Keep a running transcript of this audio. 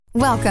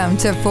Welcome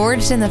to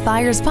Forged in the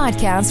Fires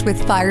podcast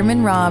with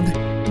Fireman Rob.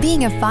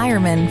 Being a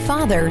fireman,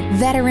 father,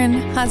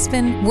 veteran,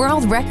 husband,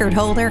 world record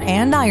holder,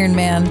 and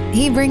Ironman,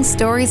 he brings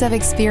stories of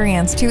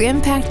experience to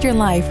impact your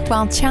life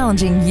while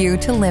challenging you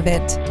to live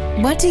it.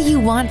 What do you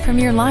want from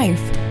your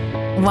life?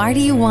 Why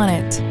do you want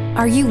it?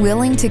 Are you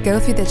willing to go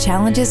through the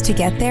challenges to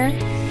get there?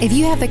 If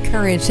you have the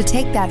courage to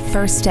take that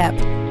first step,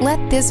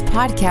 let this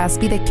podcast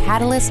be the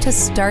catalyst to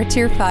start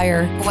your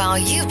fire while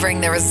you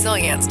bring the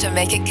resilience to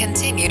make it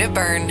continue to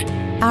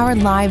burn. Our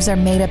lives are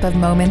made up of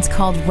moments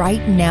called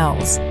right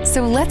nows.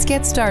 So let's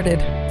get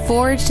started.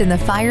 Forged in the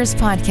Fires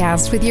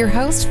podcast with your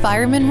host,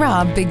 Fireman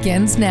Rob,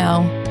 begins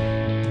now.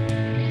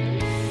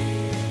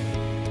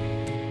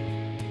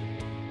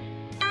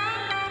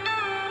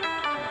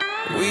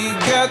 We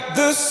got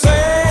the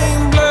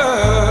same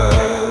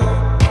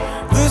blood,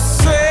 the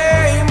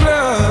same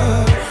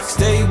blood.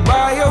 Stay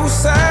by your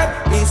side,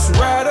 it's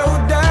ride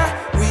or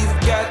die. We've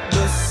got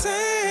the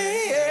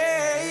same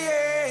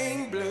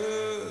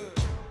blood.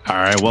 All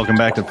right, welcome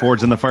back to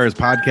Forged in the Fires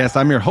podcast.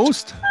 I'm your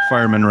host,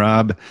 Fireman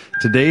Rob.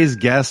 Today's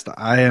guest,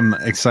 I am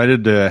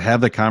excited to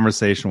have the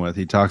conversation with.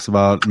 He talks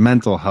about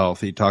mental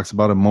health. He talks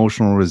about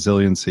emotional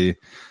resiliency.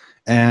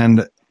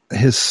 And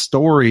his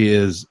story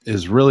is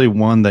really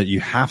one that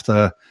you have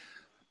to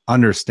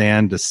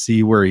understand to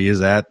see where he is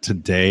at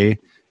today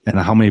and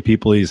how many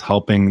people he's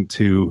helping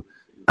to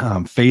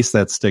face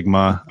that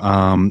stigma.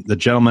 The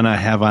gentleman I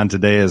have on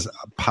today is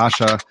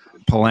Pasha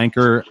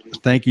Palanker.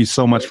 Thank you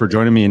so much for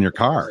joining me in your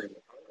car.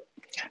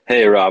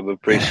 Hey, Rob,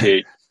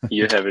 appreciate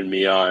you having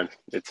me on.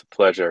 It's a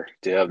pleasure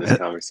to have this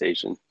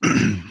conversation.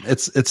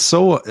 It's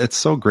so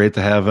great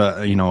to have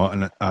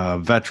a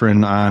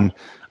veteran on,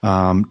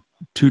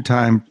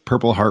 two-time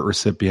Purple Heart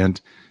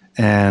recipient,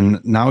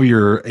 and now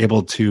you're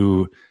able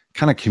to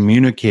kind of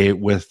communicate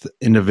with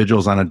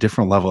individuals on a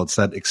different level. It's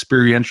that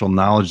experiential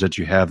knowledge that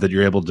you have that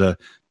you're able to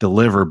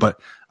deliver. But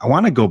I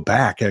want to go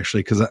back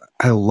actually because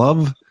I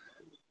love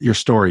your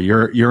story.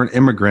 You're an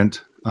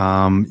immigrant.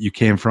 You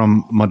came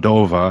from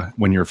Moldova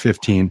when you were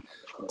 15.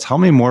 Tell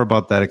me more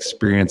about that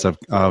experience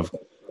of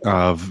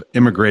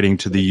immigrating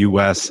to the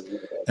U.S.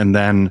 and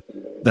then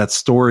that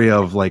story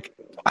of like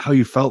how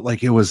you felt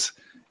like it was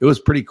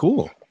pretty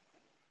cool.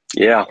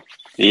 Yeah.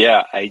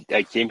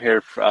 I came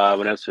here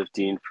when I was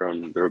 15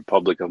 from the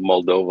Republic of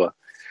Moldova,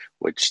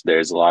 which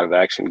there's a lot of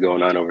action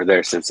going on over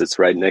there since it's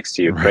right next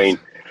to Ukraine.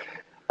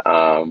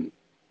 Right.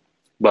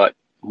 But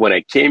when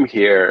I came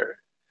here,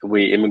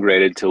 we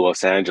immigrated to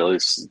Los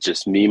Angeles,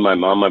 just me, my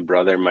mom, my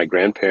brother, and my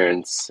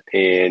grandparents.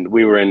 And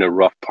we were in a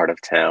rough part of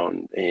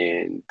town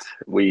and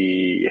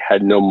we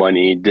had no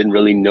money, didn't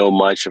really know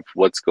much of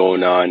what's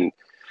going on,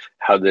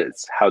 how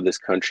this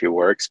country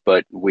works,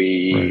 but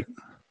we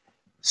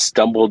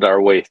stumbled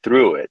our way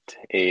through it.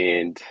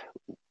 And,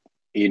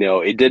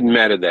 it didn't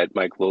matter that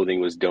my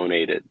clothing was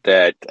donated,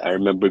 that I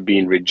remember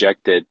being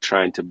rejected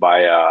trying to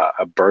buy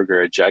a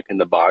burger at Jack in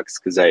the Box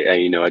because I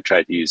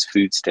tried to use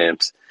food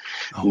stamps.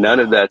 None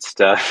of that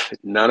stuff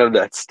mattered.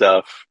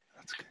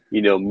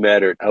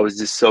 I was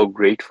just so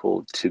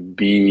grateful to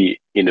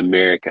be in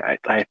America.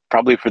 I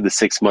probably for the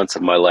 6 months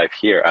of my life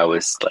here, I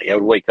was like, I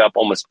would wake up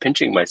almost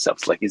pinching myself.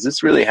 It's like, is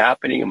this really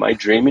happening? Am I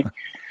dreaming?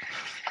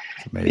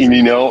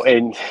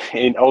 And,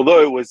 and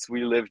although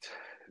we lived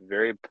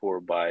very poor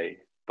by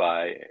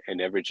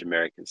an average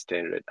American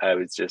standard, I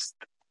was just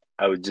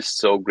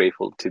so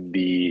grateful to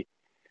be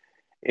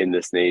in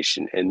this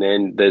nation. And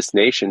then this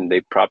nation,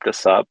 they propped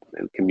us up,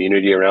 and the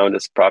community around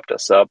us propped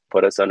us up,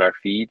 put us on our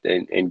feet,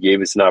 and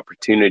gave us an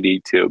opportunity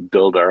to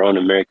build our own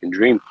American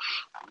dream.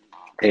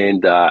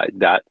 And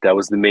that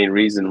was the main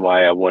reason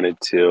why I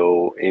wanted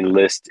to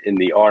enlist in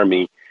the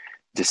Army,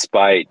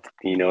 despite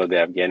the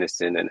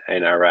Afghanistan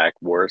and Iraq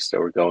wars that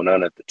were going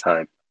on at the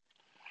time.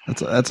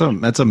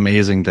 That's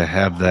amazing to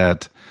have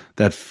that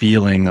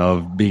feeling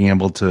of being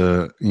able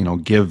to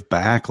give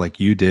back like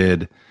you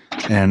did.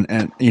 And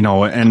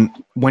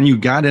when you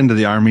got into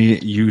the Army,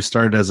 you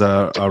started as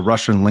a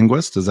Russian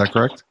linguist. Is that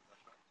correct?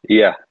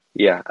 Yeah.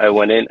 I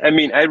went in. I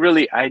mean, I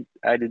did.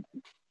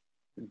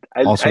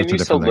 I knew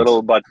so little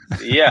about.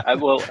 Yeah, I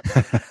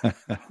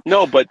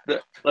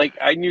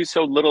knew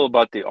so little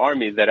about the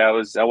Army that I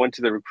went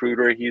to the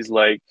recruiter. He's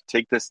like,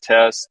 take this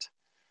test.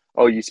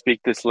 Oh, you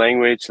speak this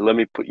language? Let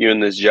me put you in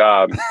this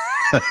job.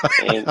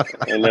 and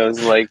I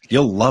was like,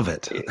 you'll love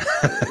it.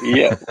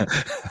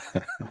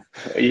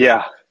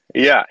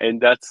 Yeah,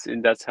 and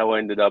that's how I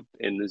ended up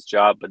in this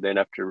job. But then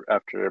after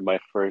my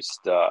first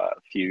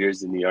few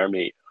years in the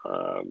Army,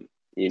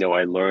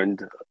 I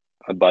learned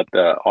about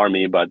the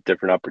Army, about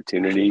different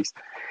opportunities,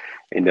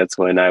 and that's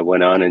when I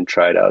went on and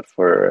tried out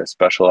for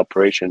special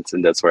operations,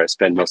 and that's where I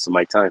spend most of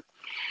my time.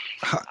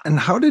 And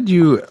how did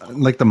you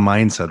like the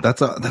mindset?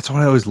 That's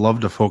what I always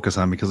love to focus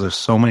on because there's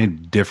so many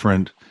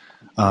different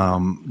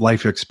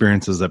life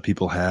experiences that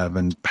people have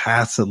and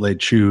paths that they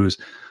choose.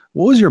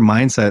 What was your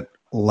mindset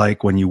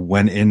like when you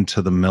went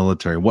into the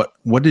military?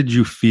 What did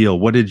you feel?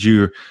 What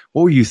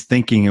were you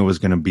thinking it was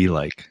going to be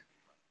like?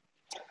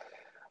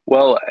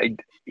 Well,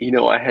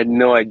 I had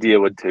no idea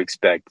what to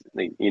expect.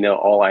 Like,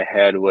 all I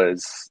had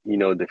was,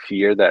 the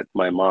fear that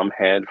my mom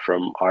had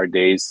from our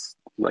days,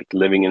 like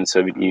living in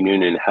Soviet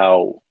Union, and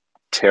how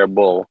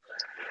terrible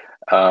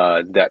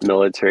that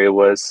military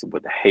was,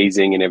 with the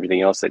hazing and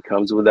everything else that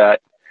comes with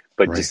that,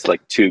 but just Right.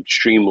 like to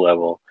extreme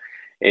level.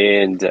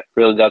 And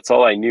really, that's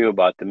all I knew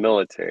about the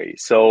military.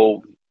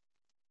 So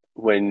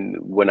when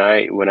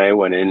I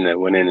went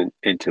in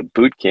into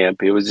boot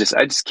camp, it was just,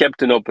 I just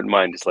kept an open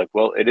mind, just like,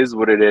 well, it is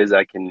what it is.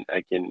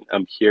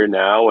 I'm here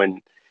now,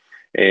 and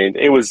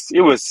it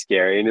was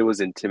scary, and it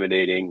was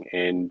intimidating,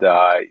 and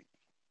I've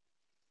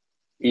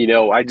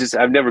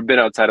never been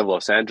outside of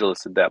Los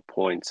Angeles at that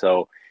point,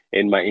 so,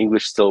 and my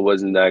English still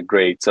wasn't that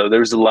great, so there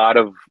was a lot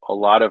of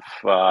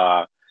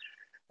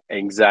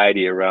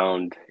anxiety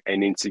around,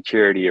 and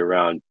insecurity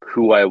around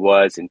who I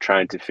was, and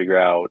trying to figure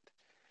out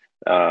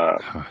uh,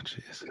 Oh,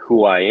 jeez.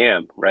 who I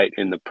am, right,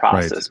 in the Right.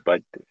 process.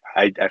 But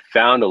I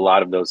found a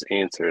lot of those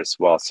answers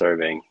while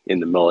serving in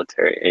the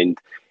military, and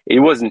it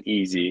wasn't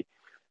easy,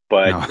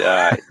 but No.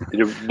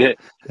 there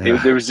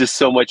Yeah. was just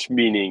so much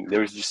meaning.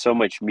 There was just so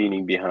much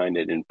meaning behind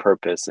it, and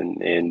purpose,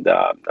 and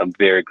I'm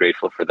very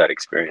grateful for that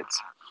experience.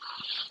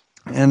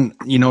 And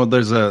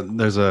there's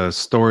a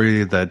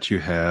story that you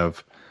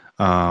have,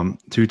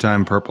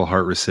 two-time Purple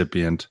Heart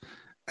recipient,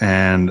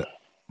 and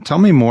tell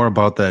me more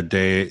about that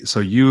day. So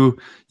you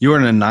were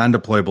in a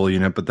non-deployable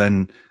unit, but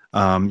then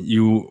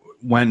you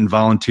went and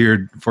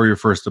volunteered for your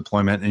first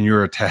deployment, and you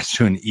were attached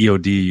to an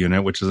EOD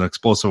unit, which is an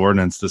explosive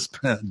ordnance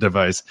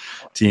device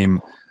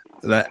team.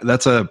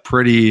 That's a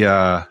pretty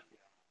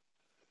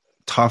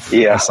tough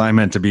Yeah.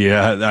 assignment to be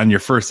on your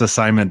first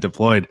assignment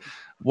deployed.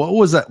 What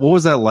was that? What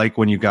was that like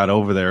when you got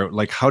over there?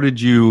 Like, how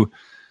did you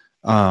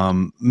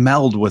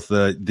meld with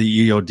the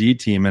EOD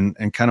team,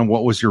 and kind of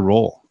what was your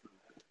role?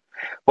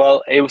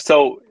 Well, it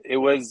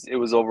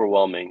was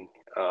overwhelming.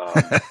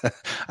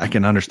 I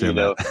can You understand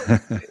know,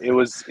 that. it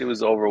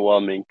was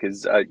overwhelming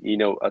because a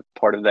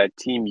part of that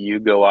team, you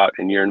go out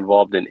and you're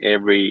involved in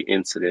every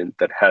incident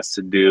that has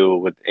to do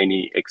with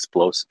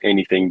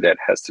anything that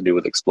has to do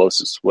with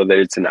explosives, whether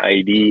it's an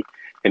IED,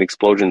 an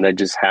explosion that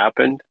just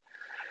happened,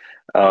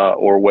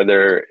 or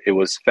whether it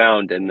was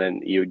found, and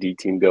then EOD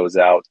team goes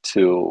out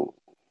to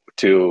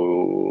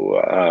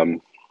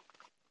um,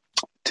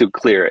 to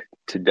clear it,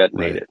 to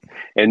detonate Right, it.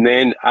 And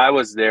then I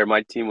was there,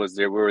 my team was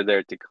there, we were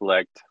there to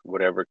collect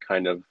whatever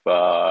kind of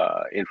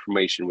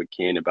information we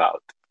can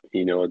about,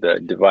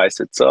 the device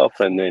itself,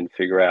 and then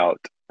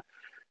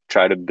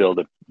try to build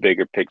a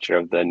bigger picture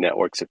of the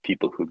networks of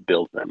people who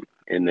built them.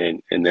 And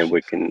then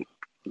we can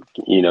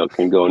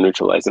go and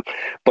neutralize them.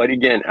 But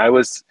again,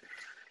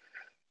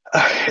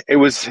 it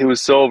was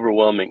so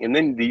overwhelming. And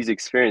then these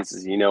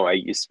experiences,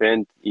 you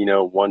spend,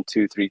 1,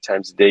 2, 3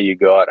 times a day, you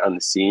go out on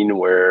the scene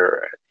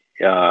where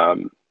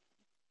um,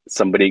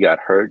 somebody got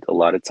hurt. A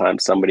lot of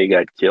times somebody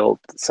got killed.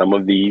 Some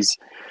of these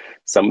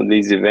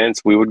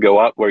events, we would go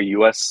out where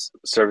U.S.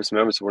 service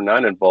members were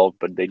not involved,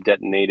 but they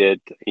detonated.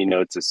 It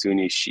was a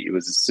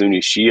Sunni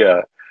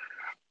Shia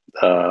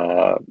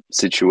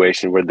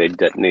situation where they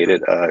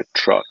detonated a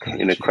truck oh,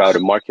 in a jeez.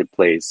 crowded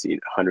marketplace.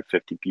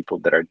 150 people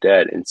that are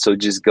dead, and so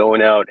just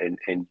going out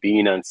and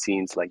being on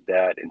scenes like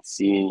that, and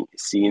seeing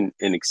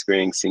and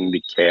experiencing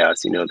the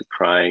chaos, the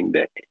crying,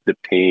 the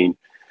pain,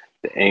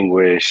 the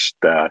anguish,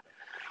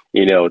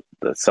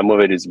 some of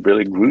it is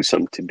really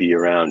gruesome to be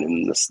around,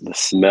 and the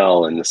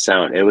smell and the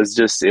sound. It was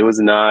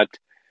not.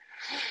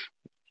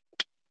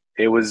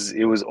 It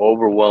was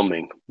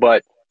overwhelming,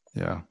 but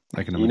Yeah,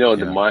 I can. the Yeah,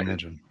 mind.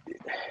 imagine.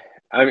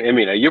 I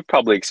mean, you've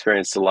probably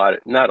experienced a lot,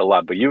 not a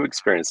lot, but you've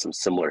experienced some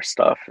similar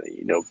stuff,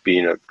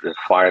 being a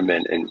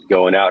fireman and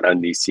going out on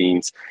these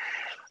scenes.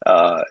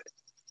 Uh,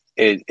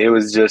 it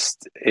was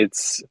just,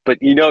 but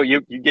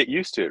you get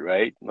used to it,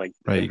 right? Like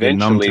Right, you get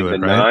numb eventually to the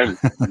it, right? norm,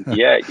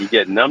 yeah, you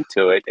get numb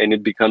to it, and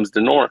it becomes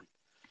the norm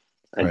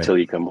Right. until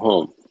you come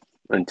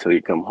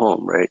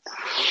home, right?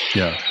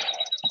 Yeah.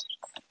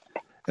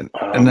 And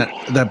Um,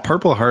 that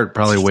Purple Heart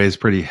probably weighs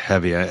pretty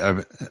heavy.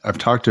 I've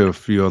talked to a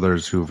few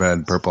others who've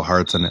had Purple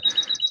Hearts, and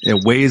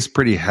it weighs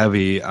pretty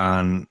heavy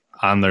on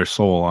their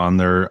soul, on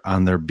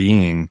their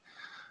being.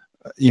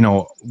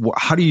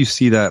 How do you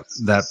see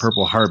that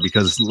Purple Heart?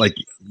 Because, like,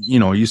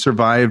 you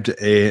survived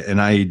an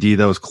IED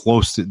that was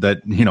close to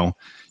that.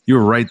 You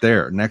were right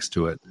there next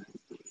to it.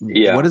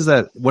 yeah. What is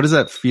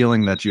that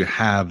feeling that you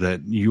have,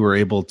 that you were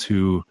able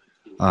to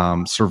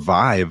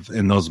survive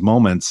in those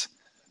moments?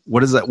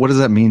 What does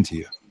that mean to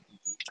you?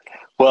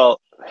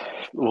 Well,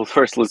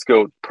 first let's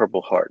go with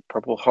Purple Heart.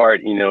 Purple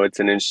Heart, it's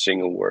an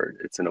interesting award.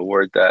 It's an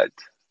award that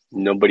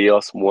nobody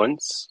else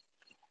wants.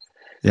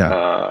 Yeah.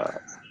 Uh,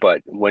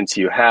 but once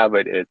you have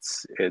it,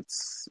 it's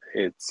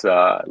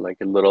like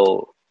a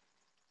little,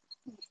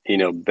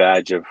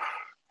 badge of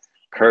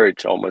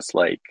courage, almost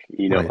like,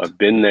 Right. I've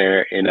been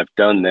there and I've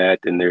done that,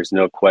 and there's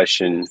no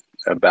question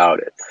about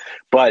it.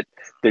 But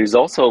there's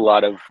also a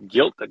lot of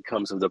guilt that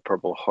comes with the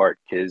Purple Heart,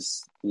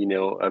 because,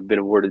 I've been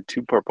awarded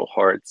 2 Purple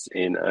Hearts,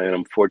 and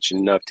I'm fortunate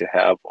enough to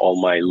have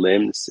all my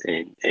limbs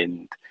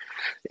and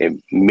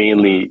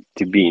mainly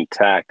to be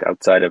intact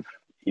outside of,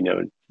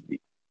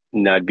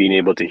 not being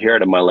able to hear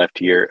out of my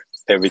left ear,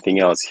 everything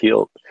else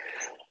healed.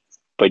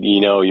 But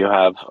you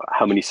have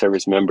how many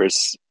service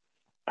members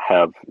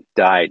have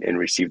died and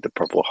received the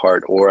Purple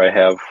Heart, or I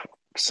have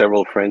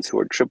several friends who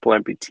are triple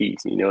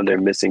amputees.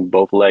 They're missing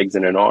both legs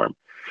and an arm,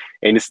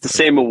 and it's the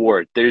same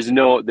award. There's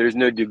no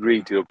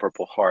degree to a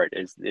Purple Heart.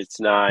 It's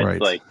not right.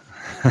 like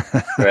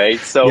right.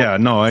 So yeah,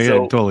 no, I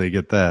totally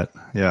get that.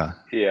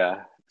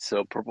 Yeah.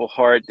 So Purple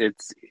Heart, it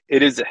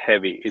is a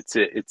heavy. It's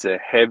a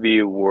heavy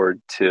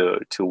award to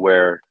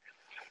wear.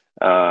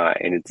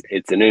 And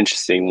it's an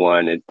interesting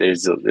one.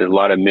 There's a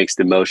lot of mixed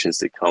emotions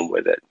that come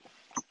with it.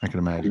 I can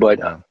imagine. But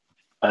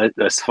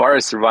as far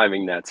as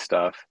surviving that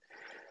stuff,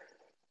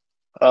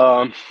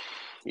 there's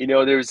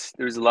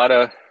a lot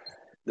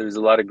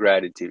of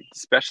gratitude,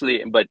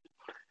 especially. But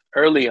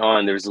early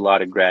on, there's a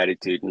lot of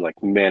gratitude, and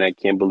like, man, I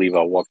can't believe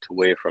I walked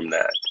away from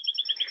that.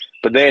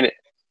 But then,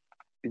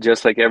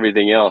 just like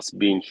everything else,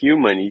 being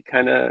human, you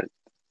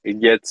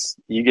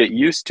get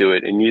used to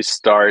it, and you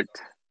start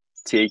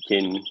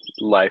taking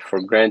life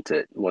for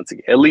granted once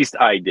again. At least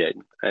I did.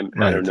 I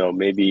don't know,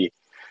 maybe,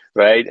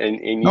 right?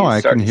 And you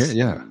I can hear,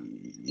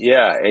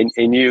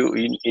 and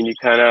you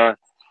kind of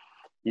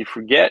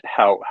forget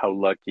how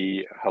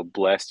lucky, how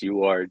blessed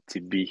you are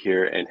to be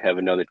here and have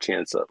another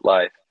chance at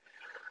life.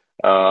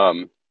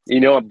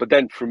 But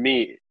then for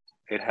me,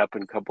 it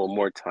happened a couple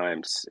more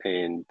times,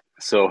 and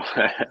so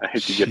I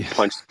had to get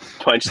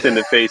punched in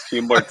the face a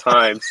few more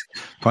times.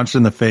 Punched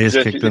in the face,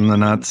 kicked in the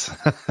nuts.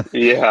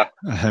 Yeah.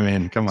 I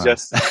mean, come on.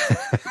 Just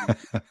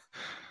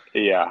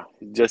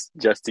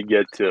to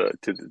get to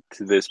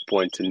this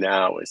point to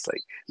now, it's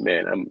like,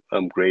 man,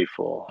 I'm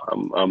grateful.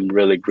 I'm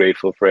really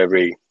grateful for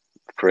every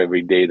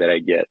day that I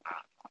get.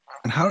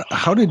 And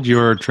how did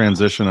your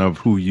transition of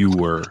who you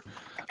were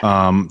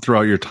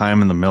throughout your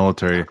time in the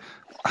military?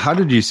 How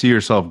did you see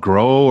yourself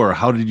grow, or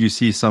how did you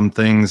see some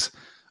things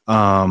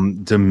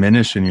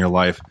diminish in your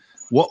life?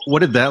 What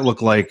did that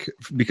look like?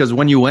 Because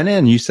when you went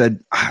in, you said,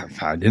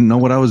 I didn't know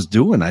what I was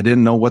doing. I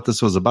didn't know what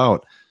this was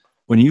about.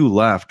 When you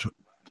left,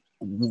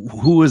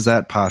 who is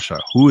that Pasha?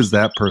 Who is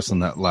that person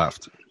that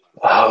left?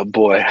 Oh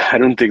boy, I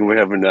don't think we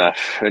have enough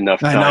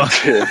time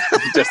to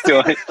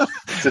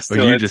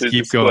you just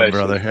keep going,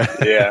 brother.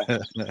 Yeah.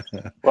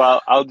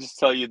 Well, I'll just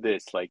tell you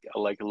this: like a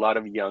lot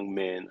of young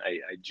men,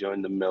 I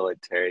joined the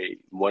military.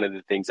 One of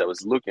the things I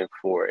was looking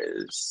for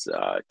is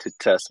to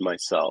test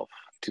myself,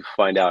 to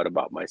find out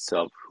about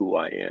myself, who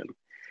I am,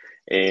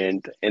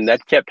 and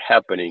that kept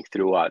happening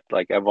throughout.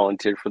 Like, I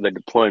volunteered for the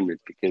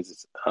deployment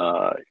because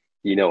I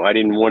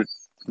didn't want.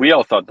 We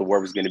all thought the war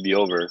was going to be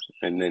over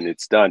and then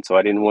it's done. So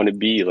I didn't want to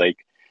be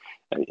like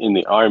in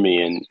the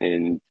army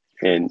and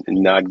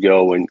not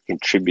go and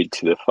contribute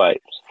to the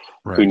fight.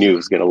 Right. Who knew it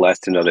was going to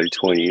last another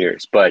 20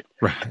 years? But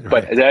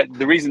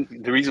the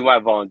reason why I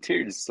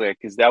volunteered is like,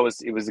 because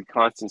it was a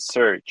constant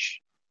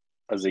search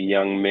as a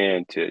young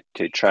man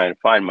to try and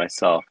find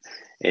myself,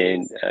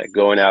 and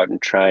going out and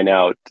trying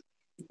out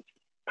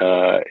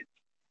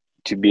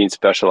to be in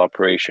special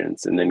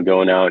operations, and then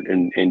going out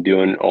and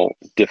doing all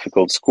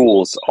difficult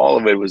schools. All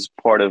of it was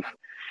part of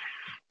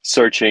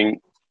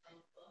searching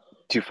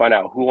to find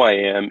out who I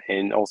am,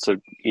 and also,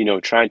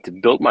 trying to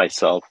build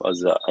myself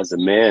as a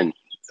man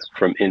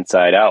from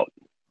inside out.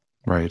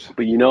 Right.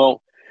 But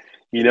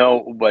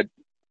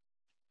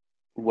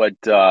what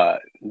the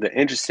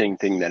interesting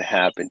thing that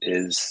happened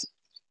is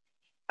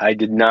I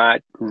did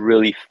not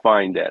really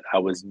find that. I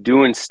was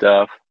doing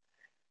stuff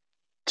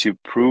to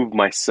prove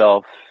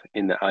myself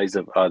in the eyes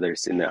of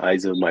others, in the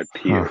eyes of my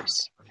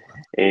peers.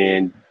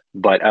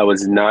 But I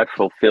was not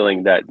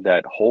fulfilling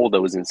that hole that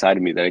was inside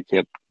of me that I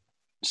kept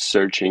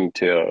searching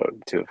to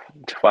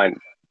find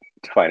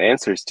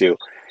answers to.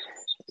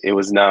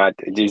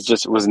 It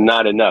just was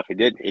not enough.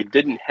 It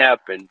didn't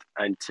happen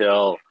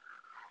until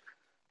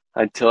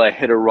I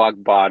hit a rock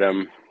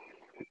bottom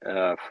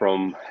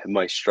from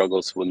my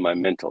struggles with my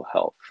mental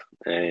health.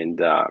 And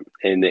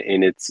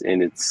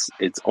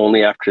it's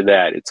only after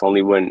that, it's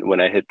only when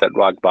I hit that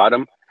rock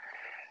bottom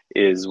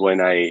is when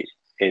I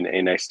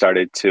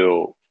started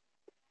to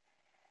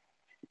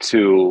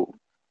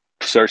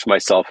search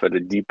myself at a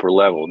deeper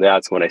level.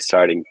 That's when I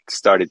started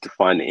to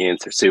find the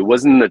answer. So it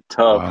wasn't the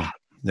tough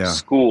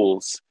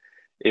schools.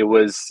 It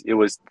was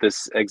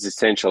this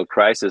existential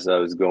crisis I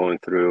was going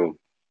through,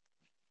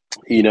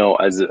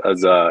 as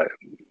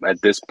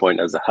at this point,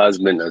 as a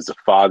husband, as a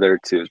father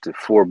to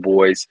 4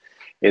 boys,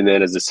 and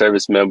then as a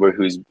service member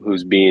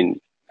who's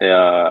being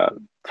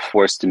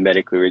forced to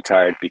medically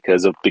retire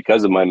because of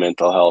my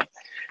mental health.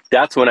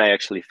 That's when I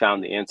actually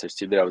found the answers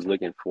that I was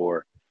looking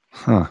for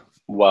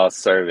while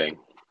serving.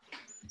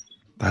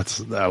 I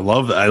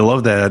love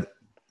that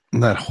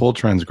whole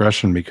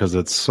transgression, because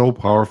it's so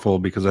powerful,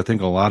 because I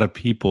think a lot of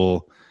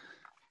people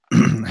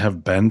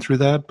have been through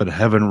that but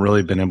haven't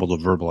really been able to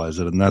verbalize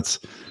it. And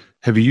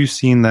have you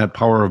seen that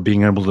power of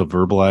being able to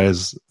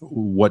verbalize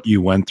what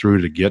you went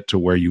through to get to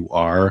where you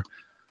are,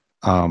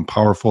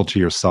 powerful to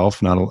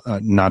yourself,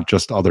 not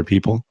just other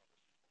people?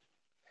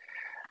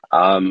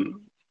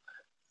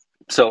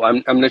 So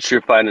I'm not sure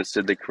if I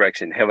understood the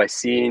correction. Have I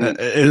seen?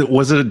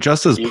 Was it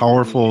just as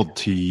powerful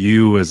to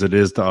you as it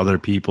is to other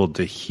people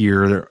to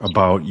hear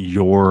about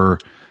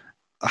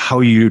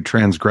how you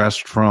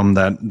transgressed from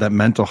that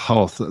mental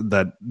health,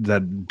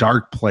 that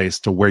dark place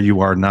to where you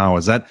are now?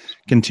 Does that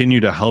continue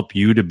to help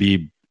you to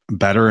be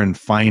better and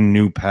find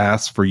new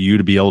paths for you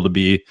to be able to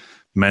be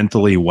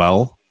mentally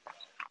well?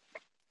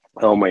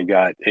 Oh my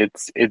God,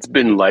 it's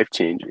been life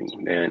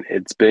changing, man.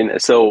 It's been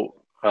so.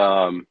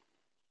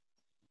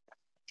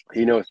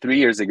 3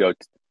 years ago,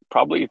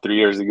 probably 3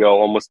 years ago,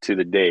 almost to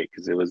the day,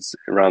 because it was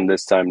around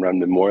this time, around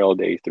Memorial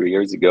Day, 3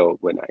 years ago,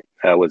 when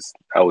I was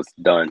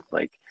done.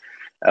 Like,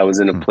 I was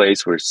in a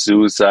place where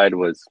suicide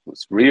was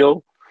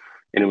real,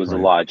 and it was Right.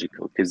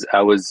 illogical, because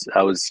I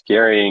was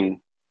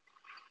carrying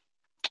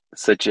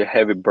such a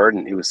heavy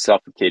burden. It was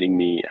suffocating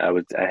me. I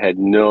had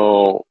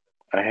no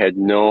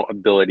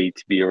ability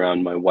to be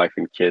around my wife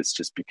and kids,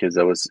 just because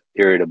I was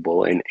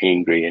irritable and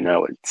angry, and I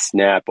would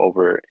snap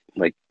over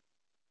like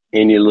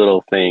any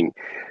little thing.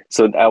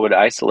 So I would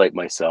isolate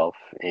myself,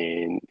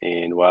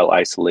 and while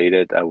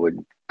isolated, I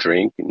would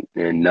drink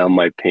and numb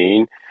my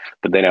pain.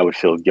 But then I would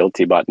feel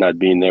guilty about not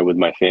being there with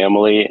my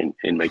family,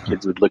 and my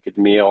kids would look at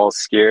me all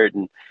scared,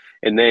 and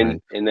then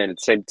Right. and then at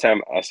the same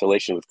time,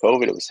 isolation with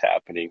COVID, it was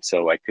happening.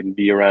 So I couldn't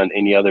be around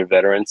any other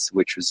veterans,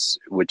 which is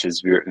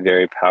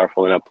very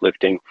powerful and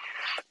uplifting.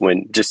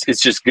 When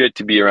it's just good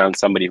to be around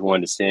somebody who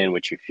understands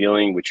what you're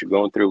feeling, what you're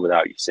going through,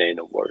 without you saying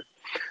a word.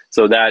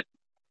 So that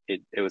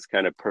it was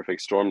kind of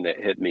perfect storm that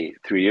hit me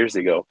 3 years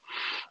ago.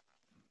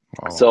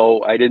 Wow.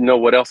 So I didn't know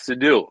what else to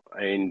do,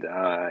 and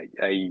I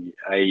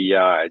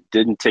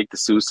didn't take the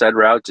suicide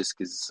route, just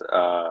because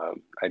I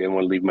didn't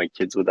want to leave my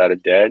kids without a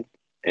dad,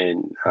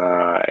 and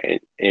I've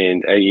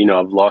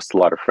lost a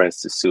lot of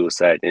friends to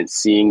suicide, and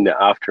seeing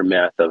the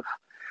aftermath of,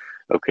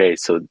 okay,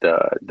 so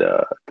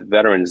the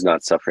veteran is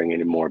not suffering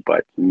anymore,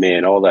 but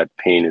man, all that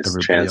pain is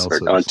Everybody else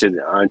transferred is.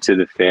 onto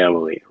the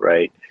family,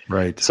 right?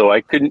 Right. So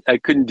I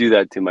couldn't do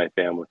that to my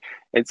family.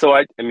 And so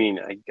I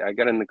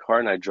got in the car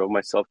and I drove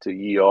myself to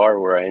ER,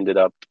 where I ended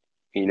up,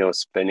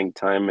 spending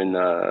time in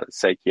a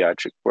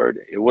psychiatric ward.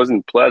 It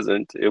wasn't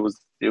pleasant. It That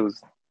was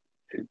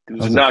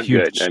was a not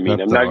huge good. I mean,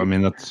 step, I'm though. not, I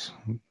mean, that's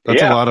a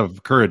yeah. lot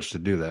of courage to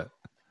do that.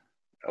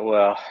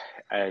 Well,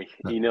 I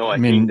I think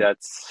mean,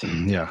 that's,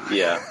 yeah.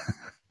 yeah,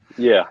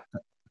 yeah,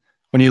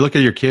 When you look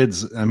at your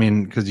kids, I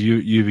mean, because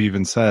you've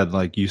even said,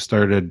 like, you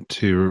started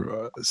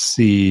to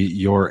see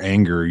your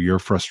anger, your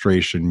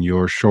frustration,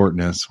 your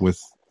shortness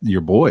with your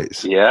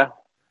boys. yeah,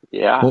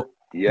 yeah, Well, what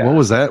yeah.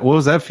 was that? What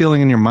was that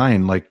feeling in your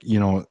mind? Like,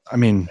 I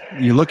mean,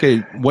 you look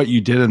at what you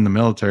did in the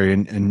military,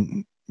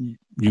 and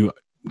you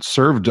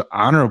served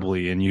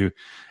honorably, and you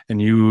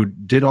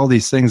did all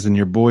these things, and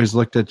your boys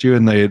looked at you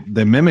and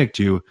they mimicked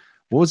you.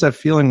 What was that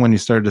feeling when you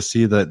started to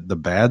see the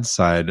bad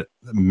side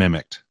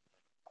mimicked?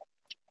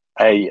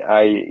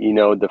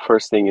 The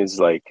first thing is,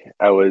 like,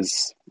 I'm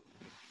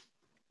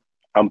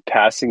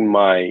passing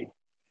my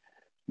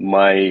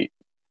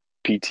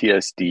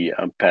PTSD,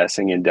 I'm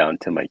passing it down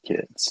to my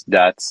kids.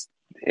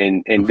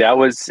 And Oof. that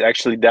was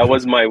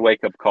my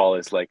wake up call.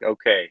 Is like,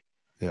 okay,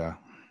 Yeah.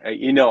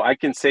 I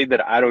can say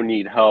that I don't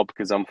need help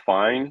because I'm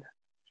fine,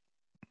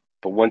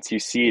 but once you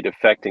see it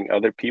affecting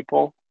other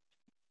people,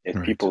 if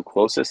Right. people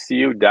closest to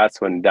you,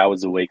 that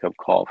was a wake up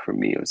call for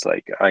me. It was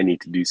like, I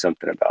need to do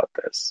something about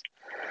this.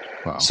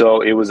 Wow.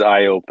 So it was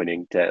eye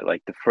opening, that,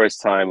 like, the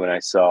first time when I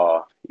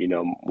saw,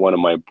 one of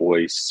my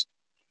boys,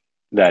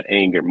 my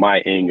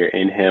anger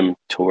in him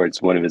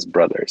towards one of his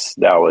brothers,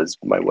 that was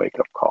my wake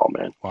up call,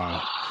 man.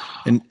 Wow.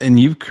 And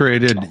you've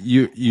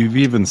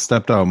even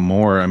stepped out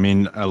more. I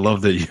mean, I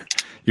love that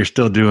you're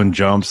still doing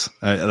jumps.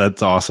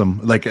 That's awesome.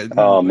 Like,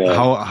 Oh man.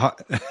 how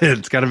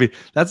it's got to be,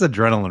 that's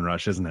adrenaline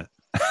rush, isn't it?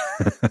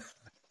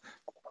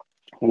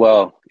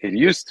 Well, it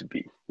used to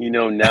be,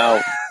 now,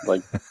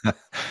 like,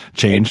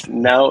 Changed.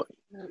 now,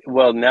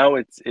 well, now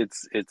it's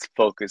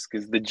focused,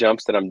 because the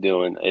jumps that I'm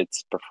doing,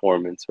 it's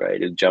performance,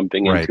 right? It's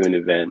jumping into Right. an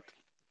event,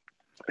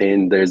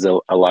 and there's a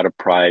lot of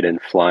pride in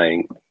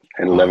flying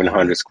an Oh, yeah.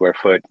 1,100 square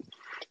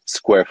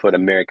foot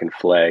American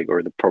flag,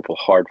 or the Purple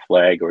Heart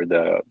flag, or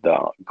the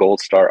Gold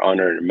Star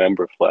Honor and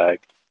Remember flag.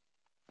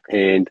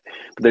 But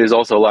there's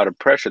also a lot of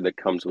pressure that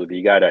comes with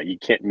it. You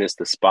can't miss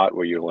the spot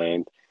where you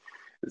land.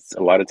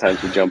 A lot of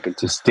times we jump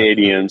into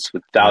stadiums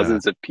with Yeah.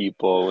 thousands of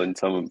people and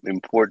some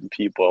important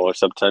people, or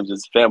sometimes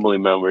it's family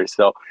members.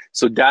 So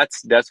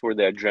that's where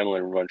the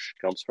adrenaline rush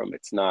comes from.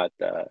 It's not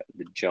the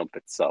jump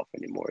itself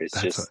anymore. It's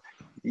That's just,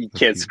 you that's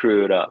can't huge.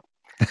 screw it up.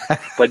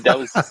 But that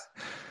was,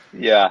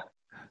 yeah,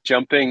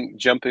 jumping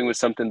was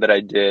something that I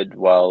did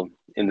while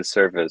in the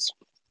service.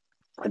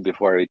 And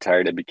before I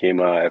retired, I became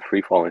a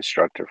free fall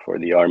instructor for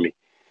the Army.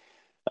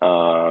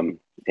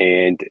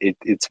 And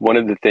it's one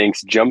of the things,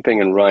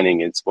 jumping and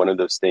running, it's one of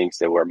those things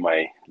that were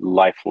my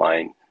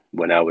lifeline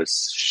when I was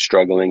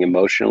struggling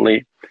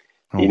emotionally.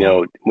 Oh,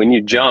 wow. When you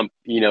Yeah. jump,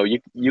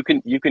 you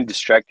can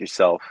distract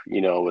yourself,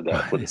 with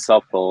a Right. cell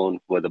phone,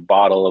 with a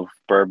bottle of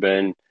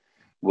bourbon,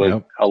 with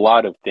Yep. a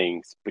lot of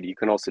things, but you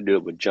can also do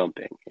it with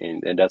jumping.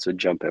 And that's what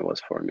jumping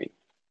was for me. I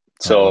love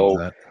So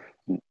that.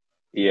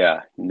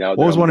 yeah, now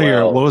What that was I'm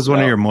well, what was one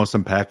of now, your most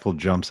impactful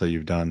jumps that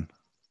you've done?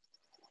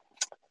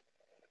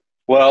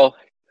 well,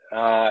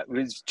 it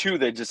was two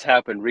that just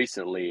happened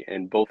recently,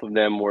 and both of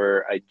them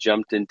were I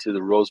jumped into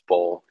the Rose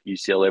Bowl,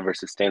 UCLA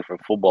versus Stanford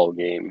football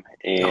game,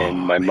 and Oh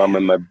man, my mom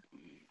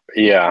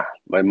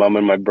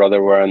and my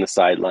brother were on the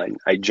sideline.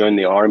 I joined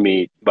the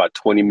army about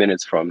 20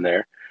 minutes from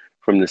there,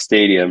 from the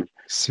stadium,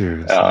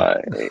 seriously. uh,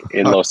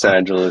 in Los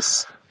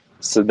Angeles.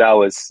 So that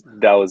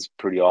was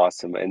pretty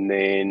awesome. And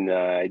then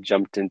I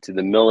jumped into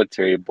the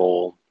military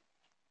bowl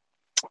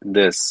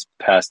this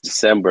past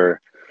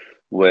December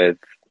with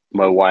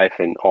my wife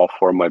and all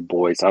four of my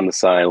boys on the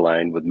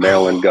sideline with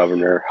Maryland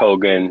Governor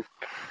Hogan,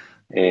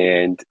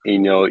 and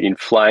in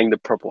flying the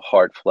Purple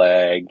Heart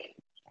flag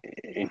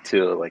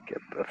into like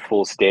a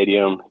full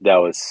stadium.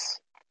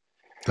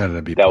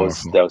 That'd be That was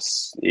powerful. that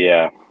was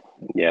yeah,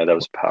 that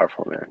was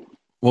powerful, man.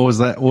 What was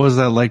that? What was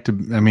that like to?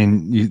 I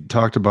mean, you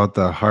talked about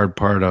the hard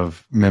part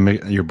of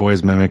your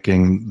boys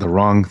mimicking the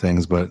wrong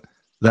things, but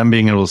them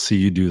being able to see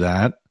you do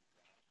that.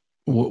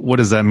 What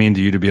does that mean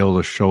to you to be able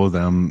to show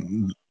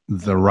them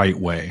the right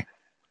way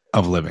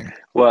of living?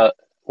 Well,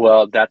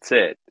 well, that's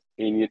it.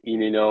 And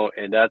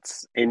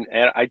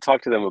I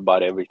talk to them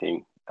about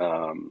everything.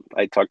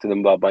 I talk to them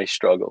about my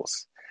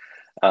struggles.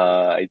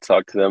 I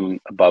talk to them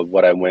about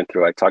what I went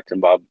through. I talk to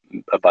them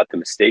about the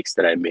mistakes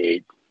that I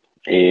made,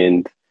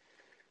 and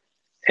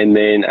and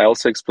then I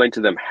also explain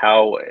to them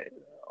how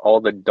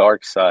all the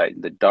dark side,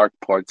 the dark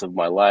parts of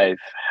my life,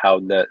 how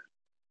that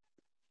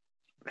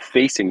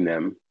facing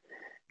them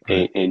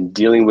Right. and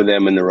dealing with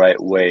them in the right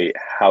way,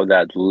 how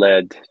that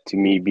led to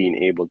me being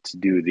able to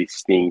do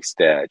these things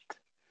that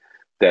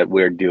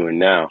we're doing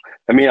now.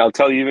 I mean, I'll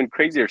tell you even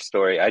crazier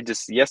story.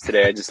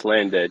 Yesterday I just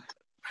landed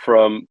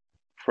from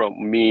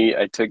me.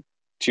 I took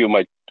two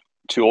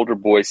older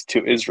boys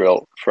to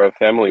Israel for a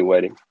family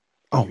wedding,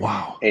 Oh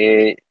wow.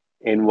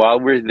 and while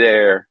we're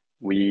there,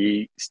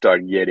 we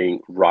start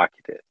getting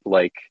rocketed,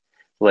 like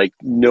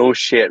no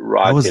shit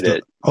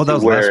rocketed. That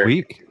was last Where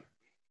week.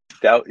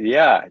 that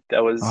yeah,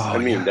 that was. I Oh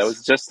mean, yes. that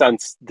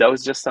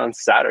was just on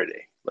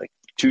Saturday, like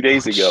two Oh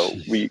days ago.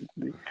 jeez.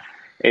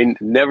 And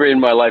never in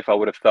my life I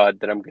would have thought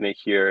that I'm going to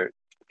hear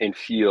and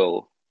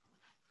feel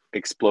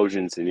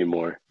explosions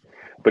anymore.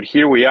 But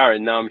here we are,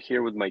 and now I'm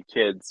here with my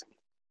kids,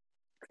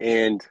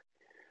 and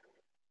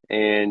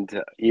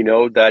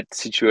that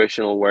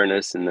situational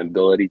awareness and the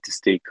ability to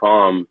stay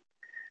calm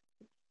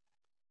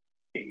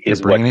Did it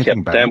is bring what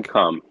anything kept them back?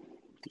 calm.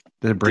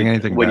 Did it bring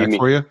anything What do you back mean?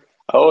 for you?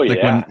 Oh Like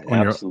yeah,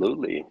 when you're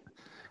absolutely,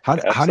 how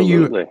do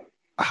you absolutely.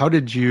 how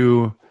did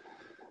you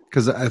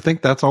because I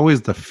think that's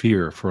always the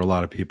fear for a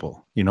lot of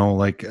people,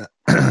 like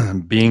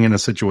being in a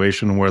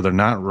situation where they're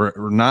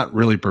not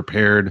really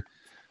prepared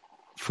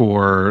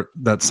for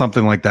that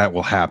something like that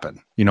will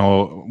happen.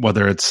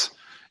 Whether it's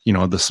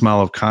the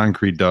smell of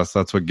concrete dust,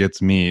 that's what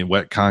gets me,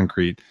 wet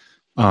concrete.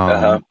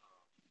 Uh-huh.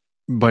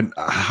 But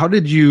how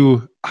did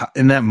you,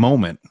 in that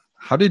moment,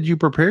 how did you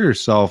prepare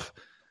yourself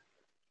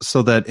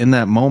so that in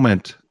that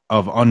moment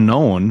of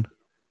unknown,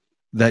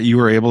 that you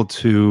were able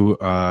to,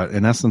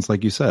 in essence,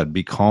 like you said,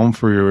 be calm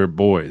for your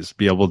boys,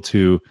 be able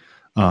to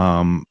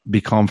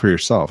be calm for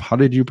yourself? How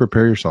did you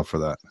prepare yourself for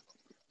that?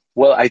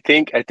 Well, I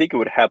think it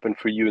would happen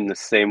for you in the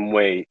same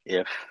way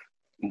if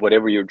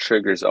whatever your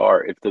triggers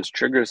are, if those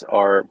triggers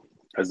are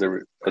as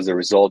a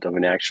result of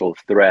an actual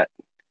threat,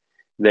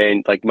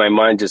 then like my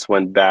mind just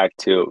went back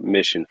to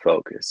mission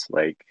focus.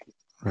 Right.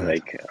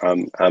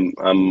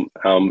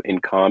 I'm in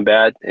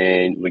combat,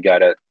 and we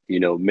gotta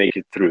make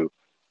it through.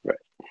 Right.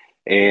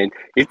 And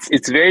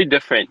it's very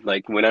different.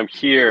 Like when I'm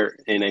here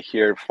and I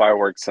hear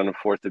fireworks on the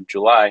 4th of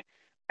July,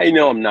 I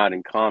know I'm not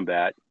in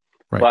combat,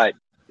 Right. but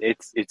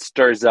it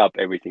stirs up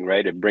everything,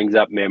 right? It brings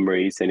up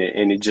memories, and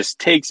it just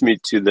takes me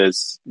to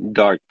this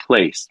dark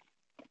place.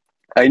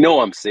 I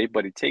know I'm safe,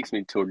 but it takes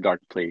me to a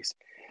dark place.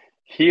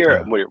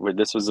 Here, Yeah. where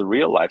this was a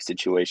real life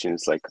situation,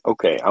 it's like,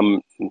 okay,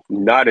 I'm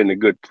not in a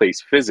good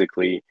place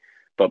physically,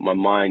 but my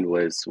mind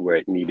was where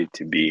it needed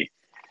to be,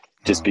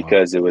 just Oh wow.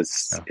 because it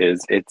was Yeah.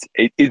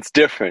 it's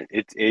different.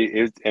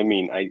 I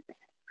mean, I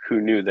who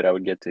knew that I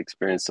would get to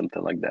experience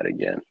something like that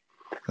again?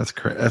 That's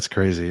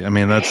crazy. I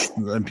mean,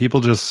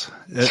 people just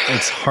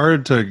it's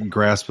hard to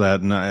grasp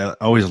that, and I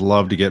always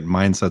love to get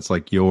mindsets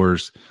like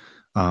yours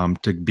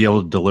to be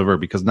able to deliver,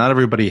 because not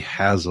everybody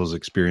has those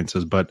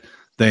experiences, but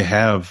they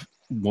have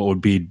what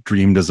would be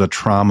deemed as a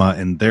trauma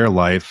in their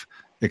life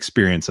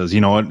experiences.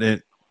 You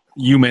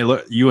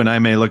and I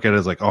may look at it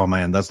as like, oh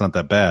man, that's not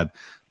that bad,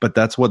 but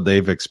that's what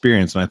they've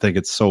experienced, and I think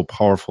it's so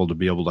powerful to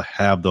be able to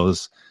have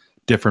those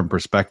different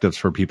perspectives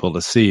for people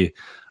to see.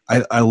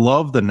 I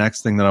love the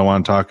next thing that I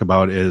want to talk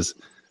about is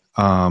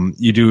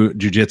you do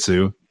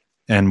jujitsu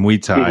and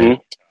Muay Thai, Hmm.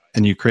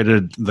 and you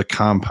created the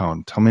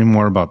compound. Tell me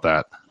more about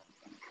that.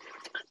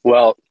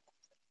 Well,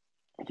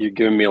 you're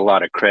giving me a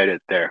lot of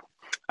credit there.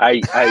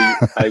 I I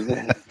I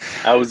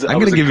I I'm going was to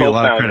a give you a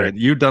lot of co-founder. credit.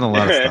 You've done a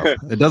lot of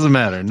stuff. It doesn't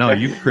matter. No,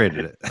 you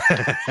created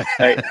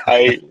I it.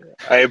 I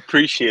I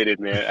appreciate it,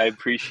 man. I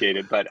appreciate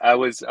it. But I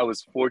was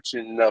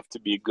fortunate enough to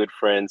be good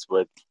friends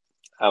with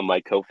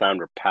my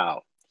co-founder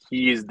Pal.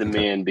 he is the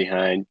man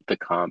behind the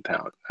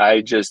compound.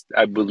 I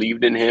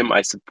believed in him.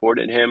 I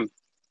supported him.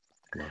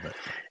 Love it.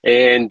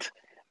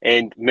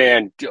 And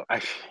man, I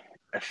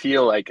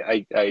feel like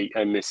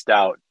I missed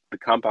out. The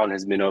compound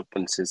has been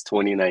open since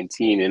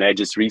 2019, and I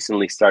just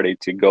recently started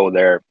to go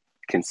there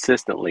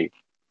consistently.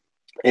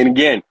 And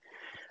again,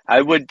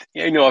 I've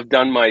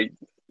done my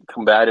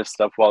combative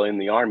stuff while in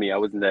the Army. I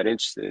wasn't that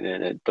interested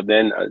in it. But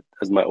then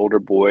as my older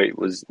boy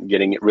was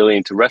getting really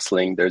into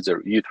wrestling, there's a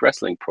youth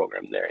wrestling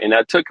program there. And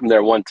I took him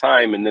there one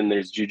time, and then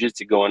there's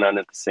jiu-jitsu going on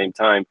at the same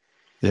time.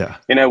 Yeah.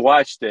 And I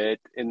watched it,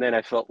 and then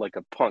I felt like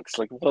a punk. It's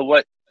like, well,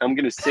 what? I'm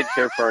going to sit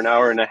here for an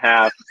hour and a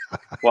half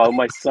while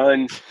my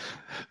son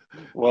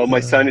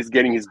is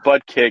getting his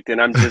butt kicked. And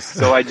I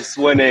just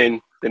went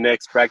in. The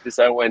next practice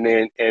I went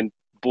in, and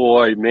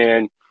boy,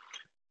 man,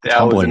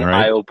 that was an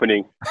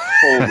eye-opening.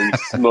 Holy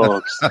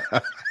smokes.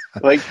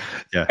 Like,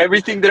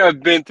 everything that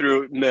I've been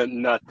through meant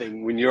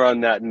nothing when you're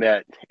on that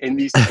mat. And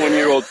these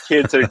 20-year-old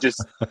kids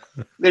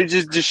they're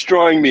just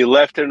destroying me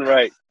left and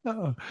right.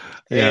 Oh,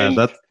 yeah,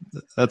 and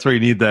that's where you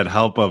need that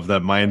help of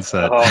that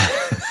mindset.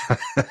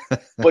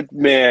 But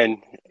man,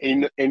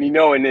 and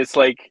it's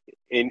like,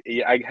 and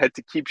I had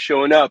to keep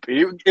showing up.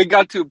 It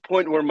got to a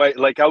point where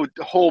I would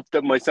hope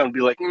that my son would be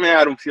like, man,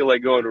 I don't feel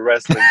like going to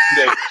wrestling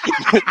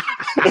today.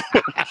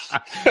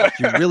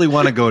 You really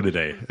want to go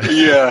today?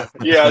 Yeah.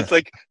 It's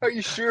like, are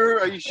you sure?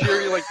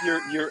 Like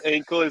your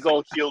ankle is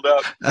all healed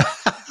up?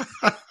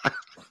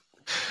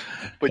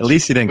 But at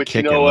least you didn't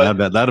kick him.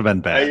 That'd have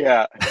been bad.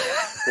 Yeah.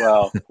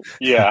 Well,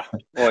 yeah.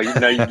 Well,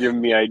 now you're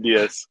giving me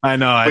ideas. I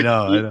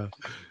know.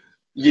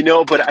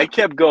 But I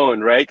kept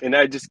going, right? And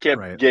I just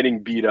kept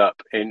getting beat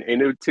up. And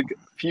it took a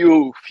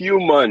few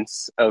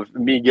months of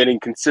me getting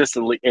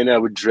consistently, and I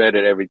would dread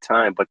it every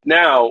time. But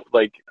now,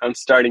 like, I'm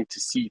starting to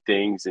see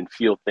things and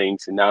feel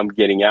things, and now I'm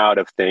getting out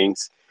of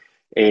things,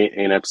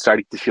 and I'm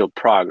starting to feel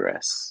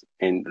progress.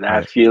 And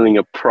that feeling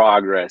of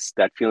progress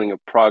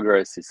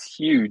is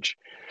huge.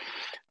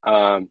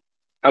 I'm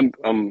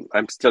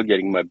still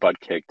getting my butt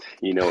kicked,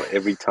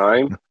 every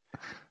time,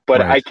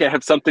 but I can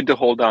have something to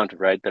hold on to,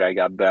 right? That I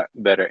got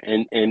better,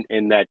 and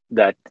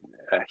that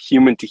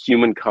human to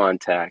human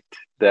contact,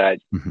 that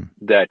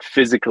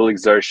physical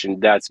exertion.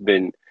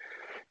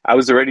 I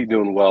was already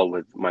doing well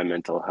with my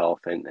mental health,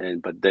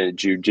 but then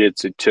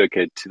jiu-jitsu took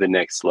it to the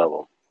next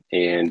level,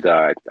 and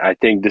I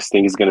think this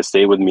thing is going to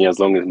stay with me as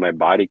long as my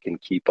body can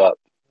keep up.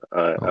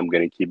 I'm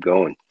going to keep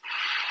going.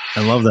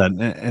 I love that.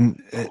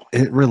 And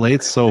it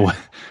relates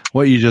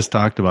what you just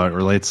talked about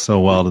relates so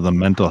well to the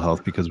mental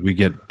health, because we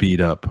get beat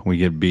up.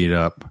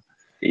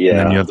 Yeah. And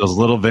then you have those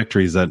little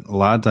victories that a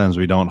lot of times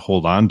we don't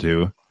hold on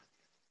to.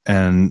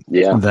 And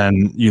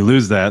then you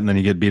lose that, and then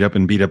you get beat up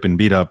and beat up and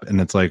beat up. And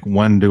it's like,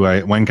 when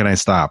can I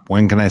stop?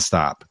 When can I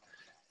stop?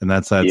 And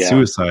that's that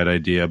suicide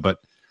idea. But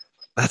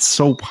that's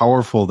so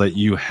powerful that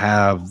you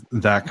have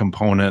that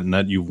component and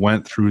that you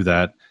went through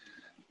that.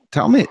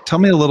 Tell me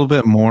a little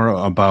bit more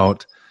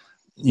about,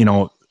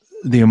 the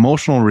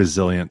emotional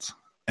resilience,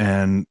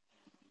 and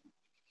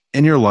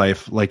in your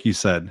life, like you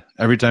said,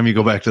 every time you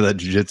go back to that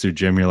jiu-jitsu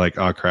gym, you're like,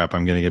 oh crap,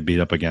 I'm going to get beat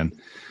up again.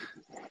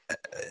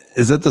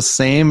 Is it the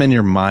same in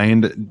your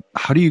mind?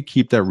 How do you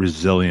keep that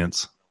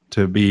resilience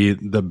to be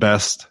the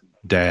best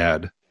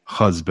dad,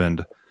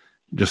 husband,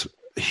 just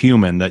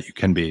human that you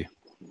can be?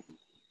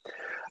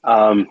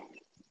 Well,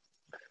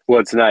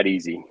 it's not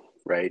easy,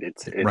 right?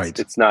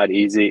 It's not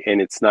easy,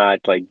 and it's not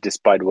like,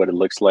 despite what it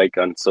looks like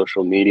on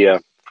social media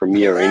for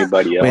me or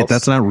anybody else. Wait,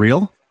 that's not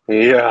real?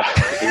 Yeah,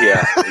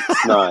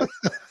 it's not.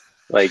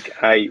 Like,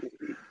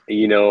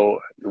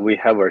 we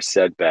have our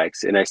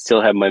setbacks, and I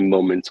still have my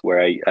moments where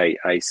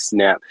I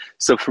snap.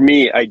 So for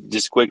me, I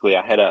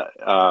had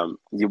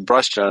you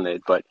brushed on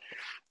it, but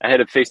I had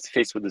a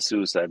face-to-face with the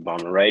suicide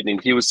bomber, right?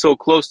 And he was so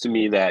close to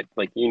me that,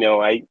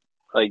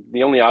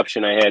 the only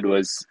option I had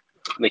was,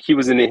 he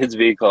was in his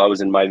vehicle, I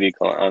was in my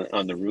vehicle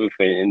on the roof,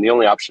 and the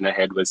only option I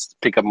had was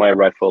pick up my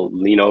rifle,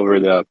 lean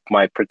over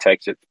my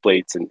protective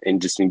plates,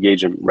 and just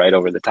engage him right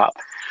over the top.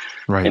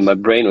 Right. And my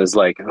brain was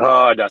like,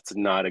 oh, that's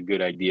not a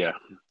good idea.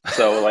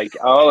 So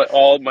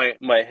all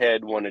my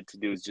head wanted to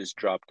do is just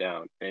drop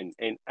down, and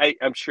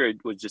I'm sure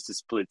it was just a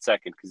split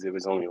second, because it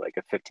was only like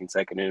a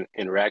 15-second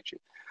interaction.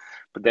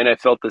 But then I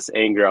felt this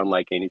anger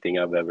unlike anything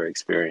I've ever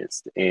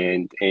experienced.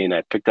 And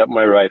I picked up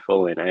my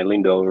rifle, and I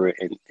leaned over,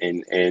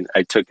 and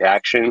I took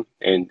action,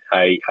 and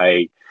I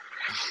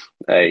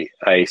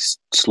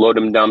slowed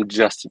him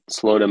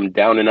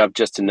down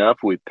enough.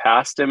 We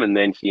passed him, and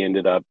then he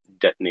ended up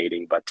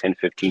detonating about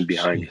 10-15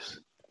 behind. Jeez.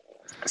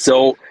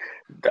 So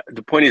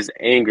the point is,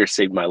 anger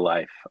saved my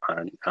life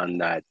on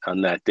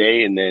that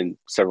day, and then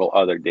several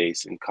other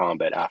days in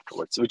combat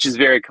afterwards, which is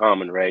very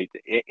common, right?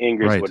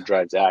 Anger is what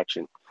drives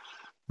action.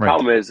 Right.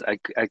 Problem is, I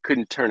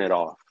couldn't turn it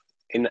off,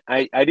 and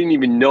I didn't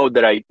even know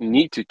that I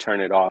need to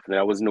turn it off, and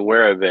I wasn't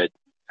aware of it,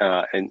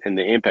 and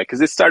the impact, because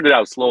it started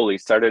out slowly.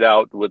 Started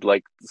out with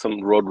like some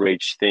road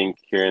rage thing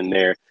here and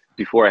there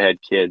before I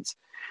had kids,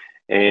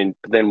 and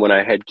then when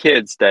I had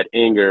kids, that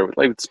anger,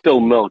 like, would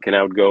spill milk, and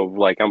I would go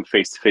like, I'm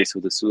face to face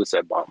with a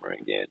suicide bomber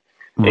again.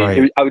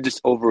 Right. I would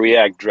just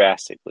overreact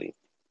drastically.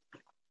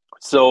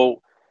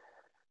 So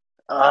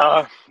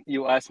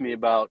you asked me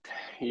about,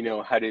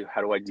 how do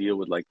I deal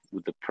with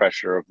the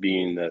pressure of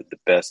being the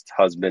best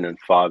husband and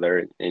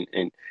father,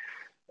 and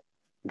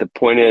the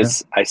point Yeah.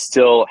 is, I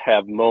still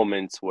have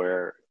moments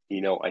where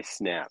I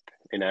snap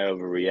and I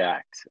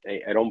overreact.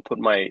 I don't put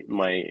my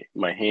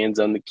hands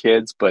on the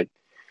kids, but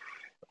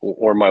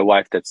or my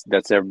wife. That's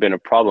never been a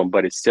problem,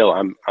 but it's still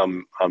I'm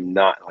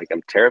not like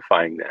I'm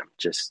terrifying them.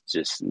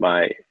 Just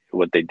my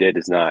what they did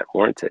is not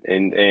warranted,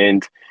 and I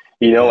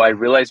Yeah.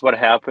 realize what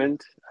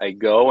happened. I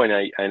go and